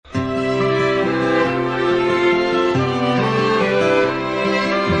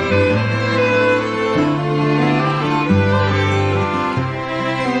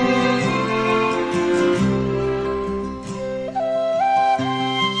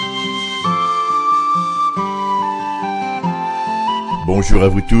Bonjour à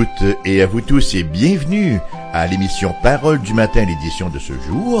vous toutes et à vous tous et bienvenue à l'émission Parole du matin, l'édition de ce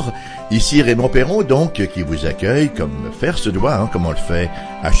jour. Ici Raymond Perron donc qui vous accueille comme faire se doit, comme on le fait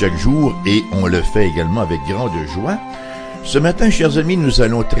à chaque jour et on le fait également avec grande joie. Ce matin, chers amis, nous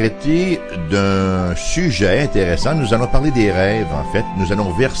allons traiter d'un sujet intéressant. Nous allons parler des rêves, en fait. Nous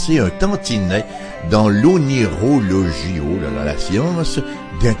allons verser un tantinet dans l'onirologie, la science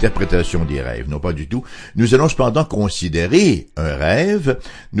d'interprétation des rêves. Non, pas du tout. Nous allons cependant considérer un rêve.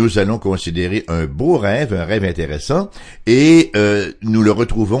 Nous allons considérer un beau rêve, un rêve intéressant. Et nous le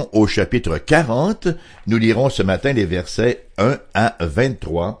retrouvons au chapitre 40. Nous lirons ce matin les versets 1 à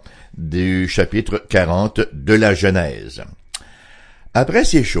 23. Du chapitre 40 de la Genèse. Après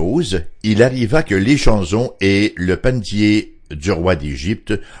ces choses, il arriva que l'échanson et le panetier du roi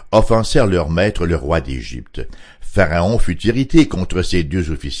d'Égypte offensèrent leur maître, le roi d'Égypte. Pharaon fut irrité contre ces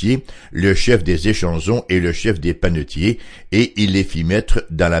deux officiers, le chef des échansons et le chef des panetiers, et il les fit mettre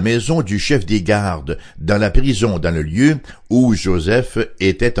dans la maison du chef des gardes, dans la prison, dans le lieu où Joseph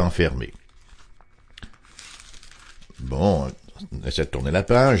était enfermé. Bon, on essaie de tourner la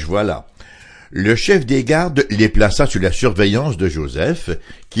page, voilà. Le chef des gardes les plaça sous la surveillance de Joseph,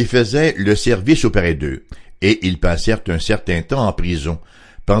 qui faisait le service auprès d'eux, et ils passèrent un certain temps en prison.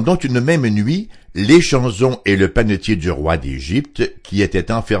 Pendant une même nuit, l'échanson et le panetier du roi d'Égypte, qui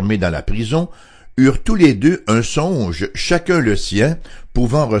étaient enfermés dans la prison, eurent tous les deux un songe, chacun le sien,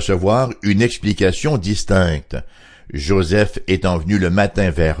 pouvant recevoir une explication distincte. Joseph étant venu le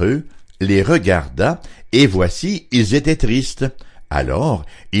matin vers eux, les regarda, et voici, ils étaient tristes. Alors,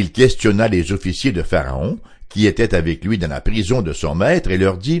 il questionna les officiers de Pharaon, qui étaient avec lui dans la prison de son maître, et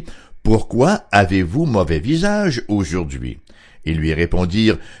leur dit, « Pourquoi avez-vous mauvais visage aujourd'hui ?» Ils lui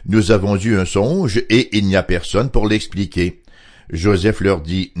répondirent, « Nous avons eu un songe, et il n'y a personne pour l'expliquer. » Joseph leur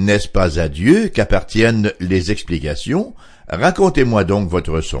dit, « N'est-ce pas à Dieu qu'appartiennent les explications? Racontez-moi donc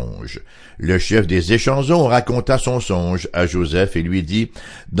votre songe. » Le chef des échansons raconta son songe à Joseph et lui dit,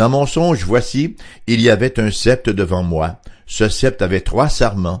 « Dans mon songe, voici, il y avait un sept devant moi. Ce sept avait 3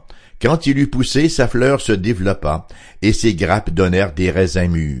 sarments. Quand il eut poussé, sa fleur se développa, et ses grappes donnèrent des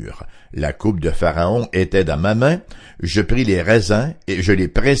raisins mûrs. La coupe de Pharaon était dans ma main. Je pris les raisins, et je les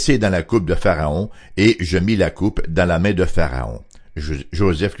pressai dans la coupe de Pharaon, et je mis la coupe dans la main de Pharaon. »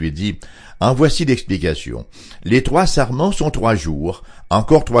 Joseph lui dit, « En voici l'explication. Les 3 sarments sont 3 jours.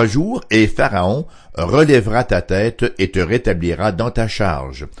 Encore 3 jours, et Pharaon relèvera ta tête et te rétablira dans ta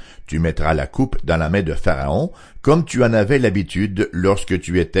charge. Tu mettras la coupe dans la main de Pharaon, comme tu en avais l'habitude lorsque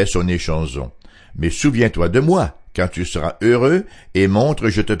tu étais son échanson. Mais souviens-toi de moi, quand tu seras heureux, et montre,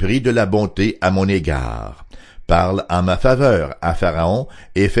 je te prie, de la bonté à mon égard. Parle en ma faveur à Pharaon,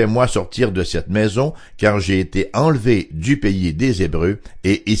 et fais-moi sortir de cette maison, car j'ai été enlevé du pays des Hébreux,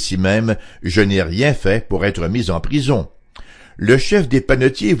 et ici même, je n'ai rien fait pour être mis en prison. » Le chef des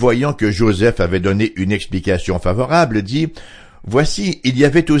panetiers, voyant que Joseph avait donné une explication favorable, dit, « Voici, il y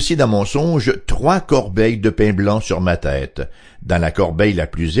avait aussi dans mon songe 3 corbeilles de pain blanc sur ma tête. Dans la corbeille la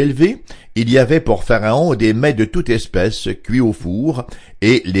plus élevée, il y avait pour Pharaon des mets de toute espèce cuits au four,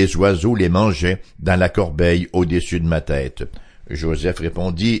 et les oiseaux les mangeaient dans la corbeille au-dessus de ma tête. » Joseph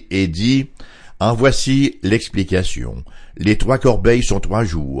répondit et dit, « En voici l'explication. Les 3 corbeilles sont 3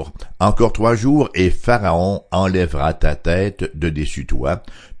 jours. Encore 3 jours, et Pharaon enlèvera ta tête de dessus toi,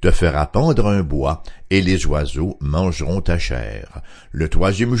 te fera pendre un bois, et les oiseaux mangeront ta chair. Le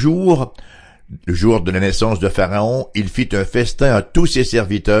 3e jour, le jour de la naissance de Pharaon, il fit un festin à tous ses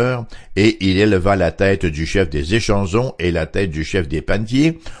serviteurs, et il éleva la tête du chef des échansons et la tête du chef des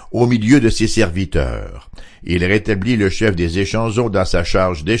panetiers au milieu de ses serviteurs. Il rétablit le chef des échansons dans sa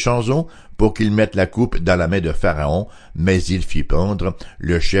charge d'échanson pour qu'il mette la coupe dans la main de Pharaon, mais il fit pendre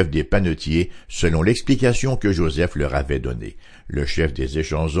le chef des panetiers selon l'explication que Joseph leur avait donnée. Le chef des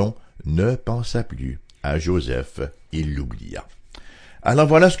échansons ne pensa plus à Joseph, il l'oublia. Alors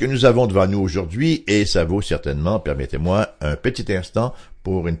voilà ce que nous avons devant nous aujourd'hui, et ça vaut certainement, permettez-moi, un petit instant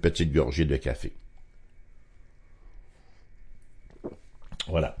pour une petite gorgée de café.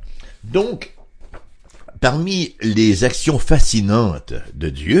 Voilà. Donc, parmi les actions fascinantes de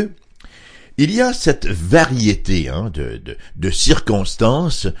Dieu, il y a cette variété de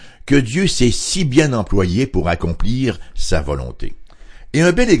circonstances que Dieu s'est si bien employé pour accomplir sa volonté. Et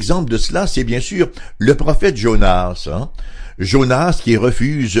un bel exemple de cela, c'est bien sûr le prophète Jonas. Jonas qui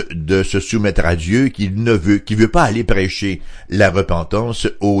refuse de se soumettre à Dieu, qui veut pas aller prêcher la repentance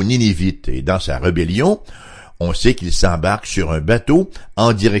aux Ninivites. Et dans sa rébellion, on sait qu'il s'embarque sur un bateau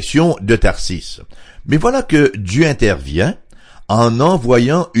en direction de Tarsis. Mais voilà que Dieu intervient en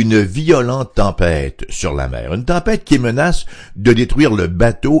envoyant une violente tempête sur la mer. Une tempête qui menace de détruire le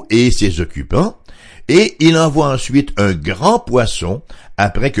bateau et ses occupants. et il envoie ensuite un grand poisson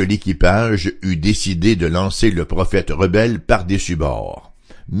après que l'équipage eut décidé de lancer le prophète rebelle par-dessus bord.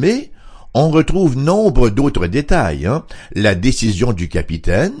 Mais on retrouve nombre d'autres détails, La décision du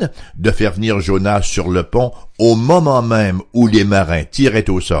capitaine de faire venir Jonas sur le pont au moment même où les marins tiraient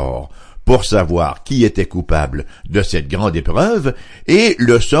au sort pour savoir qui était coupable de cette grande épreuve, et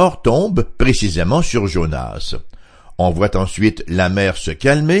le sort tombe précisément sur Jonas. On voit ensuite la mer se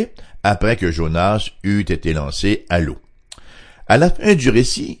calmer après que Jonas eut été lancé à l'eau. À la fin du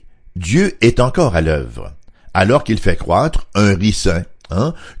récit, Dieu est encore à l'œuvre, alors qu'il fait croître un ricin,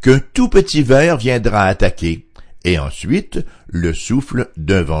 qu'un tout petit ver viendra attaquer, et ensuite le souffle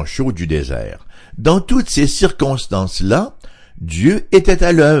d'un vent chaud du désert. Dans toutes ces circonstances-là, Dieu était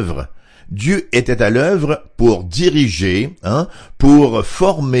à l'œuvre. Dieu était à l'œuvre pour diriger, pour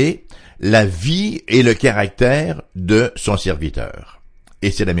former la vie et le caractère de son serviteur. Et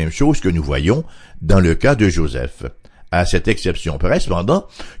c'est la même chose que nous voyons dans le cas de Joseph. À cette exception près, cependant,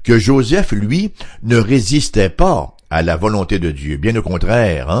 que Joseph, lui, ne résistait pas à la volonté de Dieu. Bien au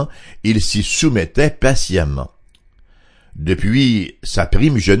contraire, il s'y soumettait patiemment. Depuis sa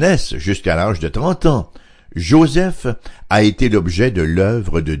prime jeunesse jusqu'à l'âge de 30 ans, Joseph a été l'objet de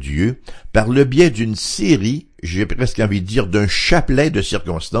l'œuvre de Dieu par le biais d'une série, j'ai presque envie de dire d'un chapelet de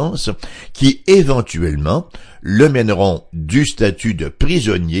circonstances qui éventuellement le mèneront du statut de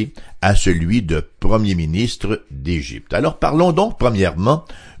prisonnier à celui de premier ministre d'Égypte. Alors parlons donc premièrement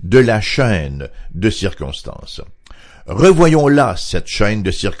de la chaîne de circonstances. Revoyons là cette chaîne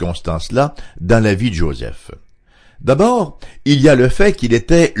de circonstances-là dans la vie de Joseph. D'abord, il y a le fait qu'il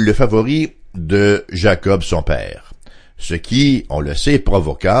était le favori de Jacob son père, ce qui, on le sait,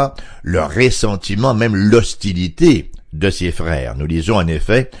 provoqua le ressentiment, même l'hostilité de ses frères. Nous lisons en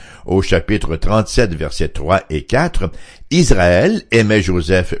effet au chapitre 37, versets 3 et 4, « Israël aimait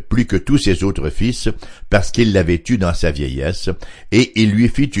Joseph plus que tous ses autres fils, parce qu'il l'avait eu dans sa vieillesse, et il lui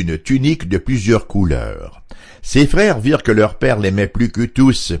fit une tunique de plusieurs couleurs. Ses frères virent que leur père l'aimait plus que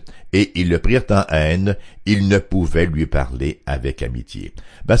tous, et ils le prirent en haine, ils ne pouvaient lui parler avec amitié. »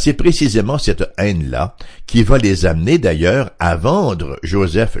 C'est précisément cette haine-là qui va les amener d'ailleurs à vendre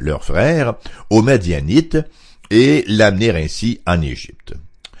Joseph, leur frère, aux Madianites, et l'amener ainsi en Égypte.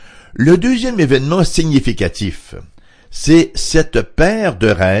 Le deuxième événement significatif, c'est cette paire de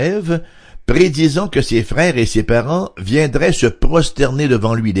rêves prédisant que ses frères et ses parents viendraient se prosterner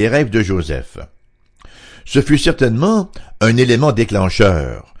devant lui, les rêves de Joseph. Ce fut certainement un élément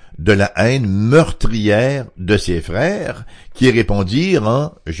déclencheur de la haine meurtrière de ses frères, qui répondirent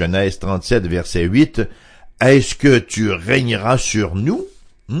en Genèse 37, verset 8, « Est-ce que tu régneras sur nous?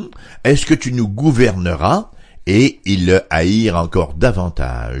 Est-ce que tu nous gouverneras? » Et ils le haïrent encore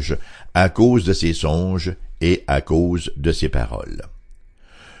davantage à cause de ses songes et à cause de ses paroles.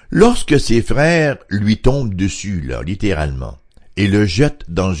 Lorsque ses frères lui tombent dessus, là, littéralement, et le jettent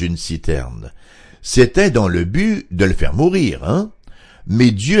dans une citerne, c'était dans le but de le faire mourir,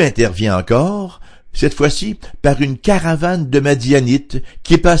 Mais Dieu intervient encore, cette fois-ci, par une caravane de Madianites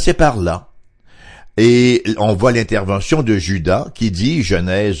qui passait par là. Et on voit l'intervention de Judas qui dit,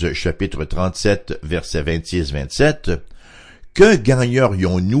 Genèse chapitre 37, verset 26-27, « Que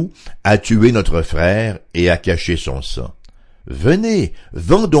gagnerions-nous à tuer notre frère et à cacher son sang? Venez,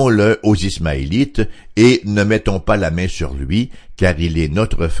 vendons-le aux Ismaélites et ne mettons pas la main sur lui, car il est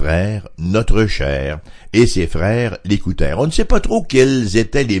notre frère, notre chair. » Et ses frères l'écoutèrent. On ne sait pas trop quels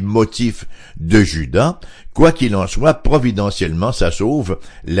étaient les motifs de Judas. Quoi qu'il en soit, providentiellement, ça sauve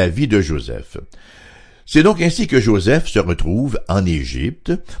la vie de Joseph. C'est donc ainsi que Joseph se retrouve en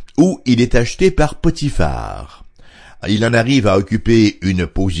Égypte, où il est acheté par Potiphar. Il en arrive à occuper une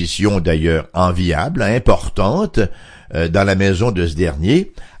position d'ailleurs enviable, importante, dans la maison de ce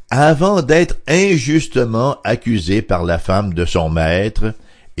dernier, avant d'être injustement accusé par la femme de son maître,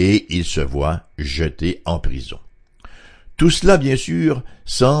 et il se voit jeté en prison. Tout cela, bien sûr,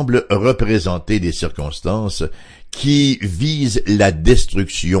 semble représenter des circonstances qui visent la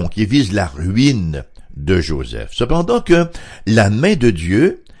destruction, qui visent la ruine de Joseph. Cependant que la main de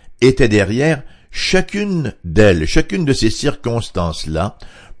Dieu était derrière chacune d'elles, chacune de ces circonstances-là,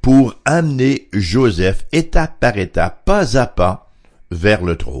 pour amener Joseph étape par étape, pas à pas, vers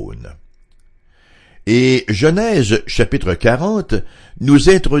le trône. Et Genèse chapitre 40 nous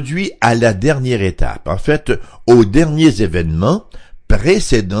introduit à la dernière étape, en fait, aux derniers événements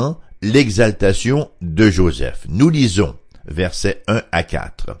précédant l'exaltation de Joseph. Nous lisons versets 1 à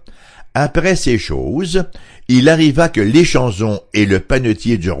 4. « Après ces choses, il arriva que l'échanson et le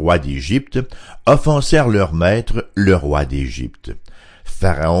panetier du roi d'Égypte offensèrent leur maître, le roi d'Égypte.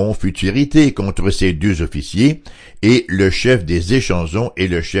 Pharaon fut irrité contre ces deux officiers, et le chef des échansons et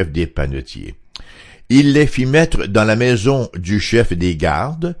le chef des panetiers. il les fit mettre dans la maison du chef des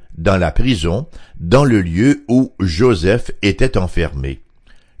gardes, dans la prison, dans le lieu où Joseph était enfermé.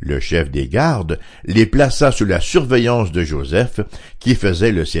 Le chef des gardes les plaça sous la surveillance de Joseph, qui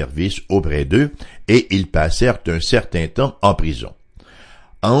faisait le service auprès d'eux, et ils passèrent un certain temps en prison.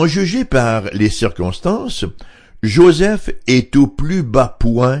 À en juger par les circonstances, Joseph est au plus bas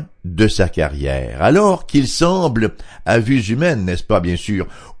point de sa carrière, alors qu'il semble, à vue humaine, n'est-ce pas bien sûr,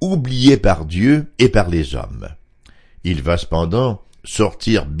 oublié par Dieu et par les hommes. Il va cependant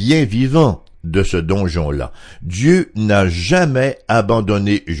sortir bien vivant de ce donjon-là. Dieu n'a jamais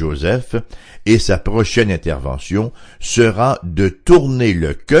abandonné Joseph, et sa prochaine intervention sera de tourner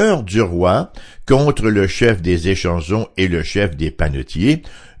le cœur du roi contre le chef des échangeons et le chef des panetiers,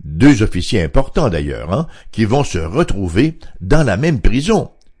 deux officiers importants d'ailleurs, qui vont se retrouver dans la même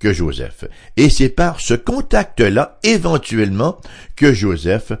prison que Joseph. Et c'est par ce contact-là, éventuellement, que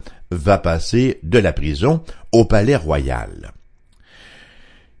Joseph va passer de la prison au palais royal.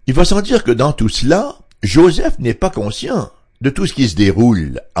 Il va sans dire que dans tout cela, Joseph n'est pas conscient de tout ce qui se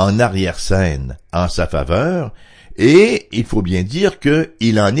déroule en arrière-scène en sa faveur, et il faut bien dire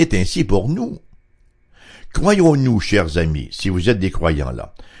qu'il en est ainsi pour nous. Croyons-nous, chers amis, si vous êtes des croyants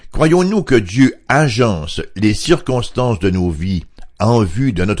là, croyons-nous que Dieu agence les circonstances de nos vies en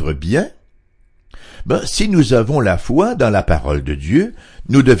vue de notre bien? Si nous avons la foi dans la parole de Dieu,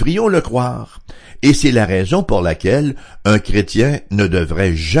 nous devrions le croire. Et c'est la raison pour laquelle un chrétien ne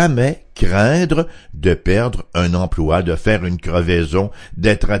devrait jamais craindre de perdre un emploi, de faire une crevaison,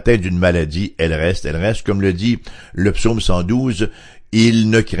 d'être atteint d'une maladie. Elle reste, comme le dit le psaume 112, « Il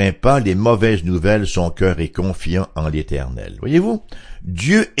ne craint pas les mauvaises nouvelles, son cœur est confiant en l'Éternel. » Voyez-vous,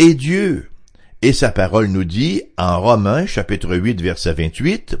 Dieu est Dieu. Et sa parole nous dit, en Romains, chapitre 8, verset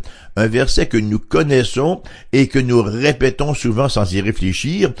 28, un verset que nous connaissons et que nous répétons souvent sans y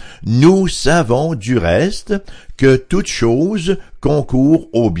réfléchir, « Nous savons du reste que toute chose concourt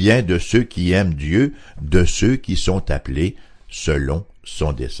au bien de ceux qui aiment Dieu, de ceux qui sont appelés selon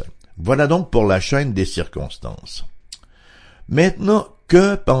son dessein. » Voilà donc pour la chaîne des circonstances. Maintenant,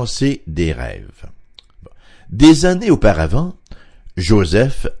 que penser des rêves? Des années auparavant,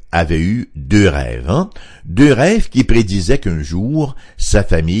 Joseph avait eu deux rêves, deux rêves qui prédisaient qu'un jour, sa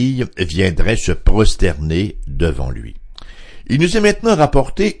famille viendrait se prosterner devant lui. Il nous est maintenant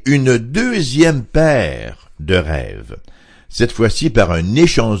rapporté une deuxième paire de rêves, cette fois-ci par un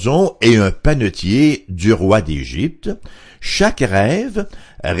échanson et un panetier du roi d'Égypte, chaque rêve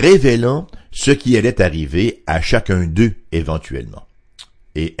révélant ce qui allait arriver à chacun d'eux éventuellement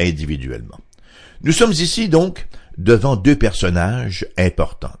et individuellement. Nous sommes ici donc devant deux personnages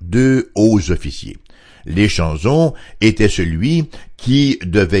importants, deux hauts officiers. L'échanson était celui qui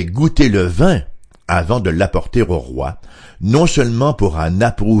devait goûter le vin avant de l'apporter au roi, non seulement pour en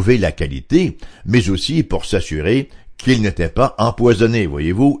approuver la qualité, mais aussi pour s'assurer qu'il n'était pas empoisonné,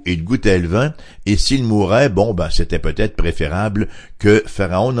 voyez-vous, il goûtait le vin, et s'il mourait, c'était peut-être préférable que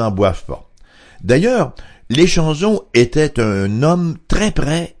Pharaon n'en boive pas. D'ailleurs, l'échanson était un homme très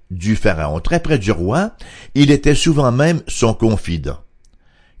près du Pharaon, très près du roi, il était souvent même son confident.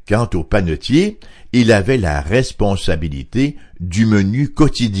 Quant au panetier, il avait la responsabilité du menu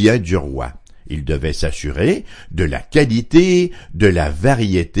quotidien du roi. Il devait s'assurer de la qualité, de la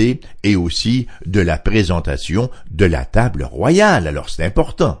variété et aussi de la présentation de la table royale. Alors c'est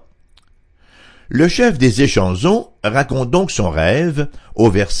important. Le chef des échansons raconte donc son rêve au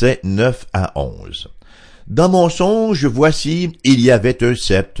verset 9 à 11. « Dans mon songe, voici, il y avait un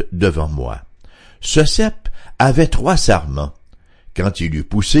cep devant moi. Ce cep avait 3 sarments. Quand il eut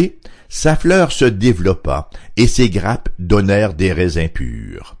poussé, sa fleur se développa, et ses grappes donnèrent des raisins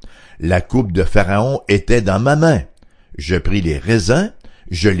purs. La coupe de Pharaon était dans ma main. Je pris les raisins,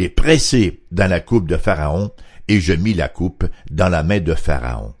 je les pressai dans la coupe de Pharaon, et je mis la coupe dans la main de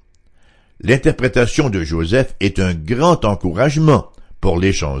Pharaon. » L'interprétation de Joseph est un grand encouragement pour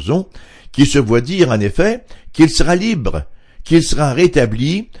l'échanson, qui se voit dire en effet qu'il sera libre, qu'il sera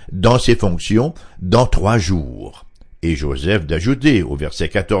rétabli dans ses fonctions dans 3 jours. Et Joseph d'ajouter au verset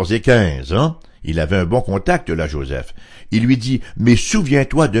 14 et 15, il avait un bon contact là, Joseph. Il lui dit, « Mais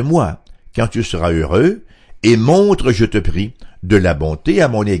souviens-toi de moi, quand tu seras heureux, et montre, je te prie, de la bonté à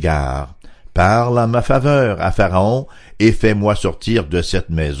mon égard. Parle en ma faveur à Pharaon, et fais-moi sortir de cette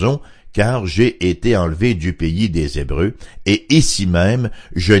maison, car j'ai été enlevé du pays des Hébreux, et ici même,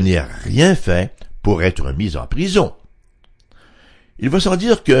 je n'ai rien fait pour être mis en prison. » Il va sans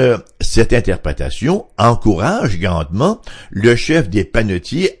dire que cette interprétation encourage grandement le chef des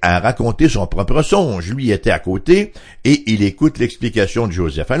panetiers à raconter son propre songe. Lui était à côté, et il écoute l'explication de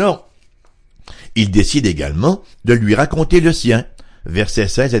Joseph. Alors, il décide également de lui raconter le sien, versets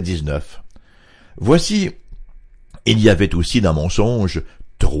 16 à 19. « Voici, il y avait aussi dans mon songe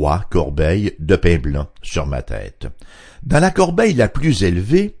 3 corbeilles de pain blanc sur ma tête. Dans la corbeille la plus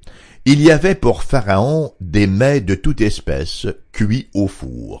élevée, il y avait pour Pharaon des mets de toute espèce cuits au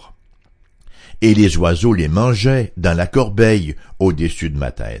four. Et les oiseaux les mangeaient dans la corbeille au-dessus de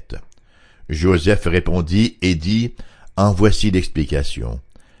ma tête. Joseph répondit et dit, « En voici l'explication.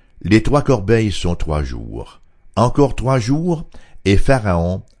 Les 3 corbeilles sont 3 jours. Encore 3 jours, et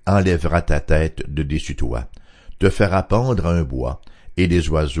Pharaon enlèvera ta tête de dessus toi, te fera pendre à un bois, et les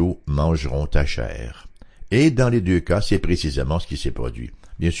oiseaux mangeront ta chair. » Et dans les 2 cas, c'est précisément ce qui s'est produit.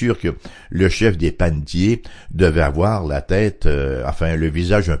 Bien sûr que le chef des panetiers devait avoir la tête, le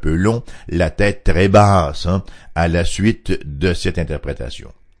visage un peu long, la tête très basse, à la suite de cette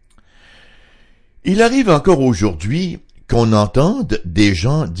interprétation. Il arrive encore aujourd'hui qu'on entende des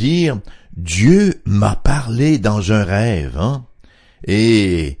gens dire « Dieu m'a parlé dans un rêve »,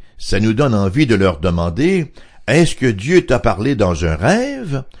 Et ça nous donne envie de leur demander « Est-ce que Dieu t'a parlé dans un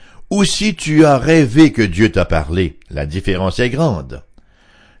rêve ou si tu as rêvé que Dieu t'a parlé? La différence est grande. »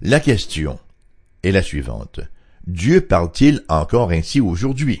 La question est la suivante. Dieu parle-t-il encore ainsi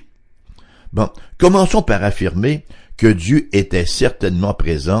aujourd'hui? Bon, commençons par affirmer que Dieu était certainement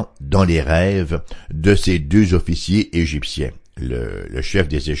présent dans les rêves de ces 2 officiers égyptiens, le chef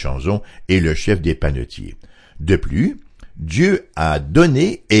des échangeons et le chef des panetiers. De plus, Dieu a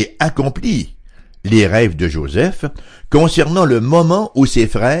donné et accompli les rêves de Joseph concernant le moment où ses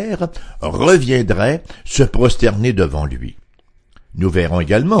frères reviendraient se prosterner devant lui. Nous verrons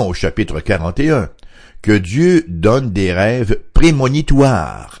également au chapitre 41 que Dieu donne des rêves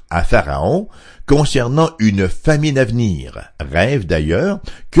prémonitoires à Pharaon concernant une famine à venir, rêve d'ailleurs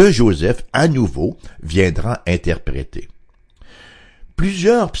que Joseph à nouveau viendra interpréter.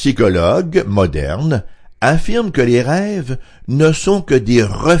 Plusieurs psychologues modernes affirment que les rêves ne sont que des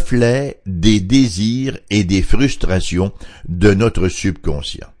reflets des désirs et des frustrations de notre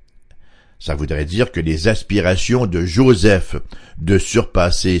subconscient. Ça voudrait dire que les aspirations de Joseph de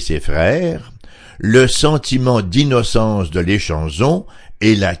surpasser ses frères, le sentiment d'innocence de l'échanson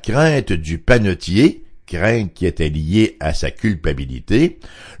et la crainte du panetier, crainte qui était liée à sa culpabilité,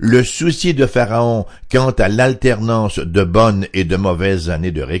 le souci de Pharaon quant à l'alternance de bonnes et de mauvaises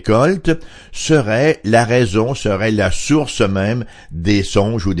années de récolte, serait la source même des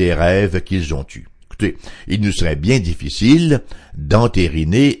songes ou des rêves qu'ils ont eus. Écoutez, il nous serait bien difficile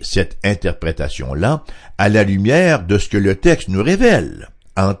d'entériner cette interprétation-là à la lumière de ce que le texte nous révèle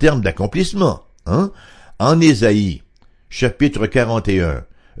en termes d'accomplissement. En Ésaïe, chapitre 41,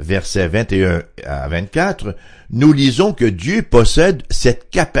 versets 21 à 24, nous lisons que Dieu possède cette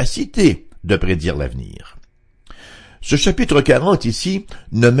capacité de prédire l'avenir. Ce chapitre 40 ici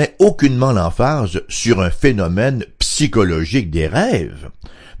ne met aucunement l'emphase sur un phénomène psychologique des rêves,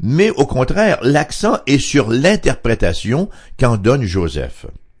 mais au contraire, l'accent est sur l'interprétation qu'en donne Joseph.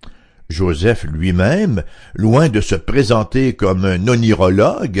 Joseph lui-même, loin de se présenter comme un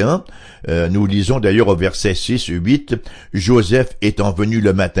onirologue, nous lisons d'ailleurs au verset 6 et 8, « Joseph étant venu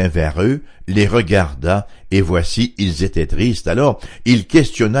le matin vers eux, les regarda, et voici, ils étaient tristes. Alors, il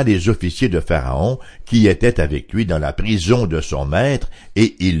questionna les officiers de Pharaon, qui étaient avec lui dans la prison de son maître,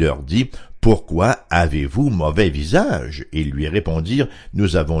 et il leur dit, « Pourquoi avez-vous mauvais visage? » Ils lui répondirent, «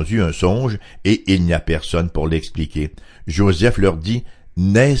 Nous avons eu un songe, et il n'y a personne pour l'expliquer. » Joseph leur dit, «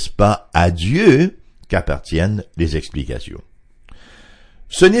 N'est-ce pas à Dieu qu'appartiennent les explications? »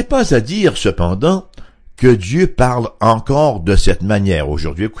 Ce n'est pas à dire, cependant, que Dieu parle encore de cette manière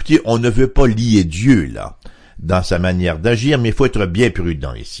aujourd'hui. Écoutez, on ne veut pas lier Dieu, là, dans sa manière d'agir, mais il faut être bien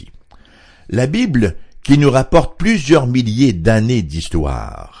prudent ici. La Bible, qui nous rapporte plusieurs milliers d'années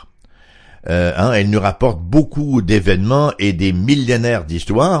d'histoire, elle nous rapporte beaucoup d'événements et des millénaires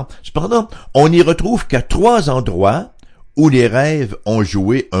d'histoire. Cependant, on n'y retrouve qu'à 3 endroits où les rêves ont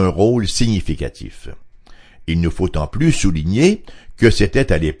joué un rôle significatif. Il nous faut en plus souligner que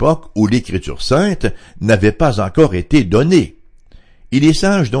c'était à l'époque où l'Écriture sainte n'avait pas encore été donnée. Il est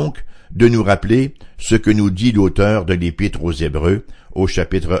sage donc de nous rappeler ce que nous dit l'auteur de l'Épître aux Hébreux au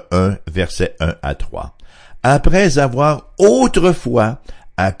chapitre 1, versets 1 à 3. Après avoir autrefois,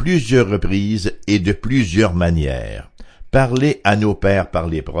 à plusieurs reprises et de plusieurs manières, parlé à nos pères par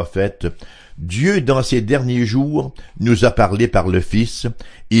les prophètes, Dieu, dans ces derniers jours, nous a parlé par le Fils.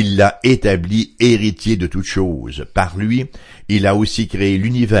 Il l'a établi héritier de toutes choses. Par lui, il a aussi créé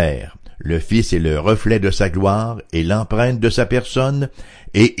l'univers. Le Fils est le reflet de sa gloire et l'empreinte de sa personne,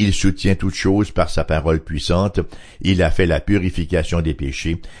 et il soutient toutes choses par sa parole puissante. Il a fait la purification des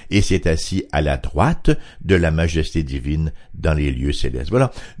péchés et s'est assis à la droite de la majesté divine dans les lieux célestes.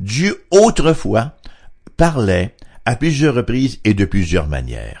 Voilà. Dieu, autrefois, parlait à plusieurs reprises et de plusieurs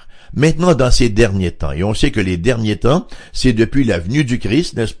manières. maintenant dans ces derniers temps. Et on sait que les derniers temps, c'est depuis la venue du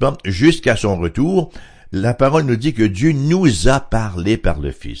Christ, n'est-ce pas, jusqu'à son retour. La parole nous dit que Dieu nous a parlé par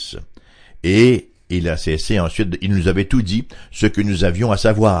le Fils. Et il a cessé ensuite, il nous avait tout dit, ce que nous avions à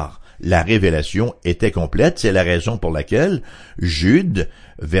savoir. La révélation était complète, c'est la raison pour laquelle Jude,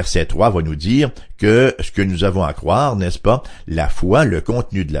 verset 3, va nous dire que ce que nous avons à croire, n'est-ce pas, la foi, le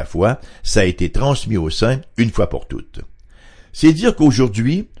contenu de la foi, ça a été transmis aux saints une fois pour toutes. C'est dire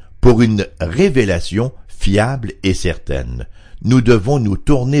qu'aujourd'hui, pour une révélation fiable et certaine, nous devons nous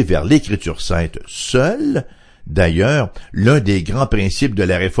tourner vers l'Écriture sainte seule. D'ailleurs, l'un des grands principes de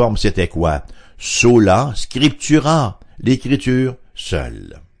la Réforme, c'était quoi? Sola scriptura, l'Écriture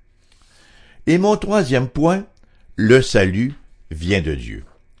seule. Et mon troisième point, le salut vient de Dieu.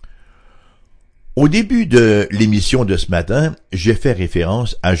 Au début de l'émission de ce matin, j'ai fait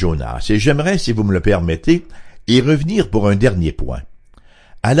référence à Jonas, et j'aimerais, si vous me le permettez, y revenir pour un dernier point.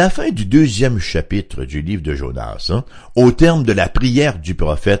 À la fin du 2e chapitre du livre de Jonas, au terme de la prière du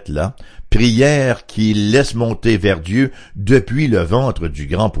prophète, là, prière qui laisse monter vers Dieu depuis le ventre du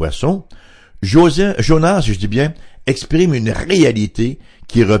grand poisson, Jonas, je dis bien, exprime une réalité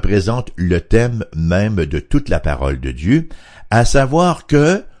qui représente le thème même de toute la parole de Dieu, à savoir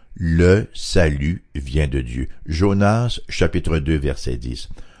que le salut vient de Dieu. Jonas, chapitre 2, verset 10.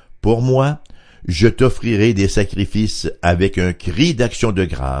 Pour moi, je t'offrirai des sacrifices avec un cri d'action de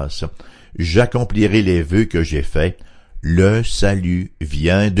grâce. J'accomplirai les vœux que j'ai faits. Le salut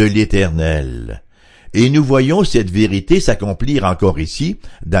vient de l'Éternel. Et nous voyons cette vérité s'accomplir encore ici,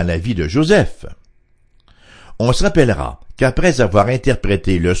 dans la vie de Joseph. On se rappellera qu'après avoir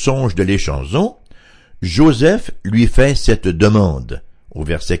interprété le songe de l'échanson, Joseph lui fait cette demande, au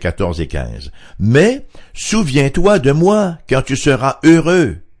verset 14 et 15. « Mais souviens-toi de moi quand tu seras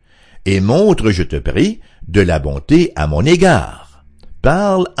heureux, et montre, je te prie, de la bonté à mon égard.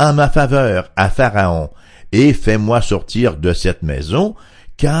 Parle en ma faveur à Pharaon, et fais-moi sortir de cette maison,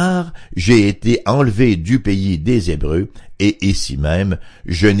 car j'ai été enlevé du pays des Hébreux, et ici même,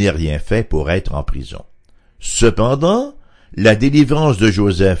 je n'ai rien fait pour être en prison. » Cependant, la délivrance de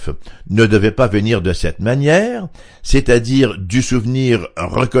Joseph ne devait pas venir de cette manière, c'est-à-dire du souvenir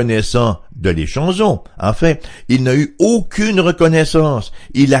reconnaissant de l'échanson. Enfin, il n'a eu aucune reconnaissance.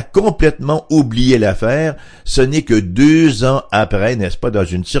 Il a complètement oublié l'affaire. Ce n'est que 2 ans après, n'est-ce pas, dans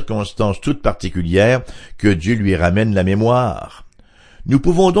une circonstance toute particulière, que Dieu lui ramène la mémoire. Nous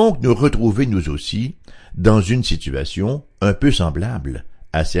pouvons donc nous retrouver, nous aussi, dans une situation un peu semblable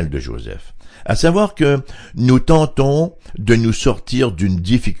à celle de Joseph. À savoir que nous tentons de nous sortir d'une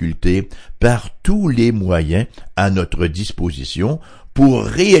difficulté par tous les moyens à notre disposition pour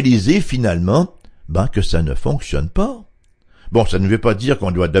réaliser finalement que ça ne fonctionne pas. Bon, ça ne veut pas dire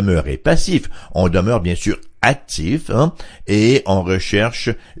qu'on doit demeurer passif. On demeure bien sûr actif, et on recherche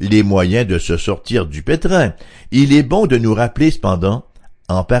les moyens de se sortir du pétrin. Il est bon de nous rappeler cependant,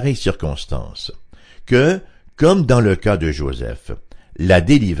 en pareille circonstance, que, comme dans le cas de Joseph, la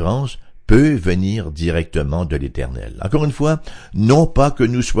délivrance peut venir directement de l'Éternel. Encore une fois, non pas que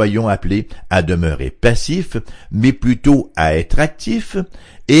nous soyons appelés à demeurer passifs, mais plutôt à être actifs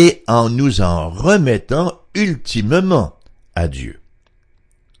et en nous en remettant ultimement à Dieu.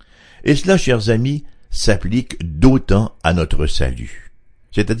 Et cela, chers amis, s'applique d'autant à notre salut,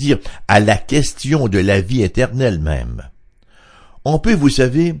 c'est-à-dire à la question de la vie éternelle même. On peut, vous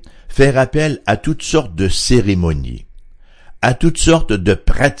savez, faire appel à toutes sortes de cérémonies, à toutes sortes de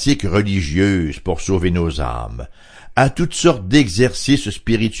pratiques religieuses pour sauver nos âmes, à toutes sortes d'exercices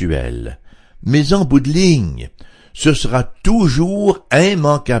spirituels. Mais en bout de ligne, ce sera toujours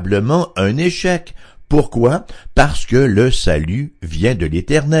immanquablement un échec. Pourquoi? Parce que le salut vient de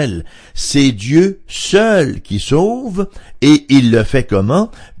l'Éternel. C'est Dieu seul qui sauve, et il le fait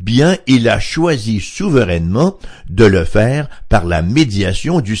comment? Bien, il a choisi souverainement de le faire par la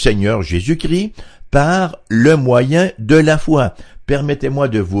médiation du Seigneur Jésus-Christ, par le moyen de la foi. Permettez-moi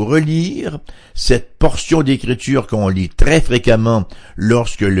de vous relire cette portion d'écriture qu'on lit très fréquemment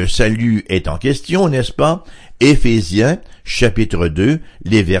lorsque le salut est en question, n'est-ce pas? Éphésiens, chapitre 2,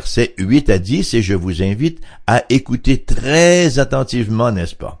 les versets 8 à 10, et je vous invite à écouter très attentivement,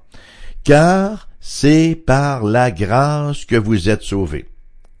 n'est-ce pas? Car c'est par la grâce que vous êtes sauvés.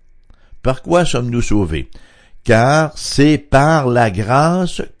 Par quoi sommes-nous sauvés? Car c'est par la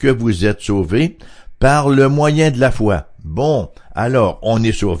grâce que vous êtes sauvés, par le moyen de la foi. Bon, alors, on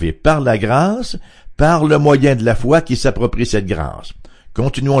est sauvé par la grâce, par le moyen de la foi qui s'approprie cette grâce.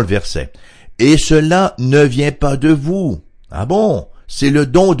 Continuons le verset. Et cela ne vient pas de vous. Ah bon, c'est le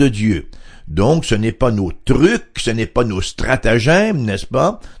don de Dieu. Donc, ce n'est pas nos trucs, ce n'est pas nos stratagèmes, n'est-ce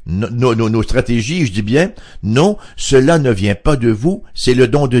pas? Nos stratégies, je dis bien. Non, cela ne vient pas de vous, c'est le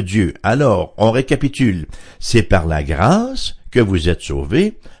don de Dieu. Alors, on récapitule. C'est par la grâce que vous êtes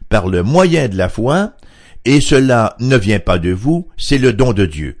sauvés, par le moyen de la foi, et cela ne vient pas de vous, c'est le don de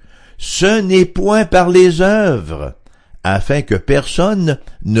Dieu. Ce n'est point par les œuvres, afin que personne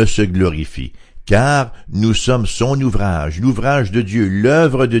ne se glorifie. Car nous sommes son ouvrage, l'ouvrage de Dieu,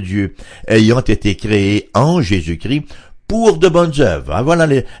 l'œuvre de Dieu, ayant été créé en Jésus-Christ pour de bonnes œuvres. Ah, voilà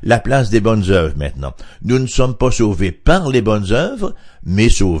la place des bonnes œuvres maintenant. Nous ne sommes pas sauvés par les bonnes œuvres, mais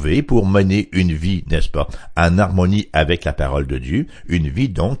sauvés pour mener une vie, n'est-ce pas, en harmonie avec la parole de Dieu, une vie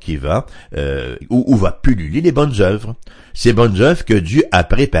donc qui va, où va pulluler les bonnes œuvres. Ces bonnes œuvres que Dieu a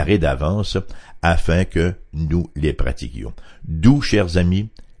préparées d'avance afin que nous les pratiquions. D'où, chers amis,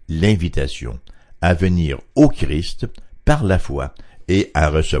 l'invitation à venir au Christ par la foi et à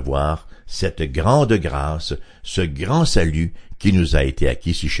recevoir cette grande grâce, ce grand salut qui nous a été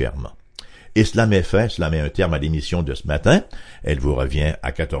acquis si chèrement. Et cela met fin, cela met un terme à l'émission de ce matin. Elle vous revient à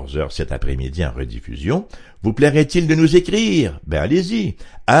 14h cet après-midi en rediffusion. Vous plairait-il de nous écrire? Ben allez-y.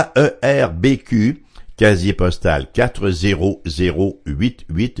 AERBQ, casier postal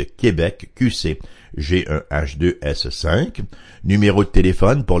 40088 Québec QC G1H2S5. Numéro de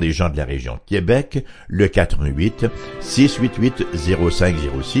téléphone pour les gens de la région de Québec, le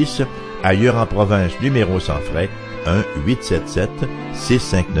 418-688-0506. Ailleurs en province, numéro sans frais,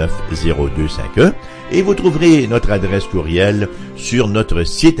 1-877-659-0251. Et vous trouverez notre adresse courriel sur notre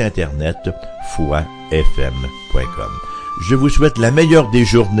site internet foifm.com. Je vous souhaite la meilleure des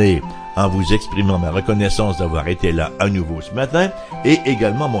journées en vous exprimant ma reconnaissance d'avoir été là à nouveau ce matin et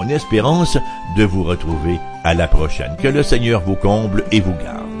également mon espérance de vous retrouver à la prochaine. Que le Seigneur vous comble et vous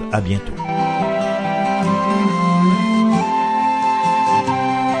garde. À bientôt.